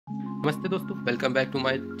नमस्ते दोस्तों, welcome back to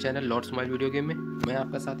my channel Lord smile video game में। मैं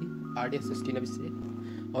आपका साथी RD16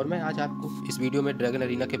 अभिषेक और मैं आज आपको इस वीडियो में ड्रैगन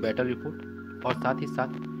अरीना के बैटल रिपोर्ट और साथ ही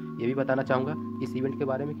साथ ये भी बताना चाहूँगा इस इवेंट के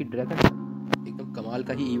बारे में कि ड्रैगन एकदम कमाल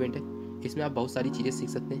का ही इवेंट है। इसमें आप बहुत सारी चीज़ें सीख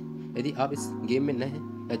सकते हैं। यदि आप इस गेम में नए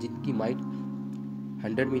हैं या जिनकी माइट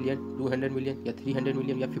 100 मिलियन, 200 मिलियन या 300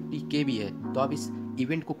 मिलियन या 50K भी है, तो आप इस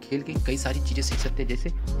इवेंट को खेल के कई सारी चीज़ें सीख सकते हैं, जैसे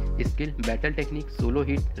skill, battle technique, solo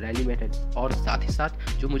hit, rally method. और साथ ही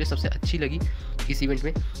साथ जो मुझे सबसे अच्छी लगी इस इवेंट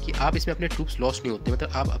में कि आप इसमें अपने ट्रूप्स लॉस्ट नहीं होते, मतलब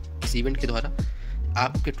आप इस इवेंट के द्वारा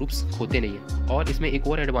आपके ट्रूप्स खोते नहीं हैं। और इसमें एक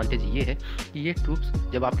और एडवांटेज ये है कि ये ट्रूप्स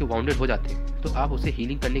जब आपके वाउंडेड हो जाते हैं तो आप उसे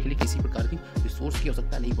हीलिंग करने के लिए किसी प्रकार की रिसोर्स की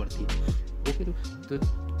आवश्यकता नहीं पड़ती। ओके,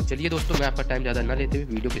 तो चलिए दोस्तों, मैं आपका टाइम ज़्यादा ना लेते हुए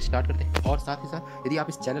वीडियो को स्टार्ट करते हैं। और साथ ही साथ यदि आप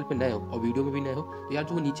इस चैनल पर नए हो और वीडियो में भी नए हो तो यार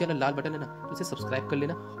जो नीचे वाला लाल बटन है ना, तो उसे सब्सक्राइब कर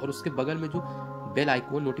लेना और उसके बगल में जो बेल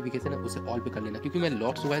आइकॉन नोटिफिकेशन है उसे ऑल पे कर लेना, क्योंकि मैं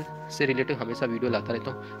लॉर्ड स्माइल से रिलेटेड हमेशा वीडियो लाता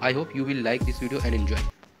रहता हूँ। I hope you will like this video and enjoy.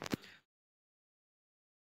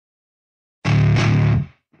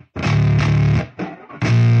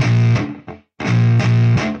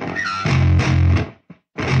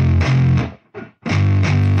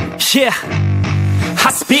 Yeah, I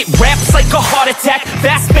spit raps like a heart attack,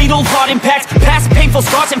 fast fatal heart impact, past painful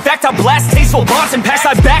scars, in fact I blast tasteful bars and packs.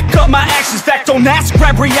 I back up my actions, fact don't ask,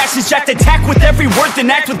 grab reactions, jacked attack with every word,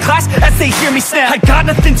 then act with class as they hear me snap. I got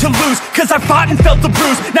nothing to lose, cause I fought and felt the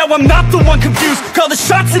bruise. Now I'm not the one confused, call the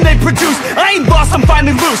shots and they produce. I ain't lost, I'm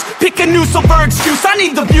finally loose, pick a new silver excuse. I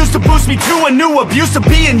need the views to boost me to a new abuse of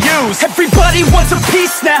being used. Everybody wants a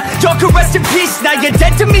piece now, y'all can rest in peace now. You're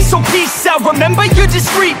dead to me, so peace out, remember you're just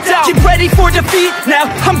freaked out. Get ready for defeat now,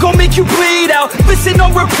 I'm gonna make you bleed out. Listen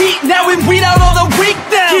on repeat now and weed out all the weak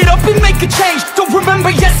now. Get up and make a change, don't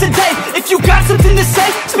remember yesterday. If you got something to say,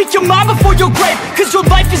 speak your mind before your grave, cause your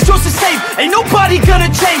life is yours to save. Ain't nobody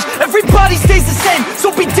gonna change, everybody stays the same.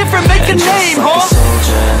 So be different, make a name, like huh? a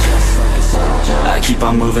soldier, I keep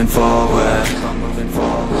on moving forward,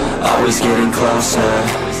 always getting closer,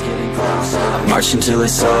 march until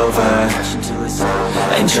it's over.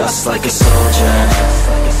 And just like a soldier,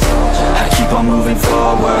 I keep on moving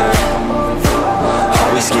forward,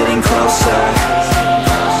 always getting closer,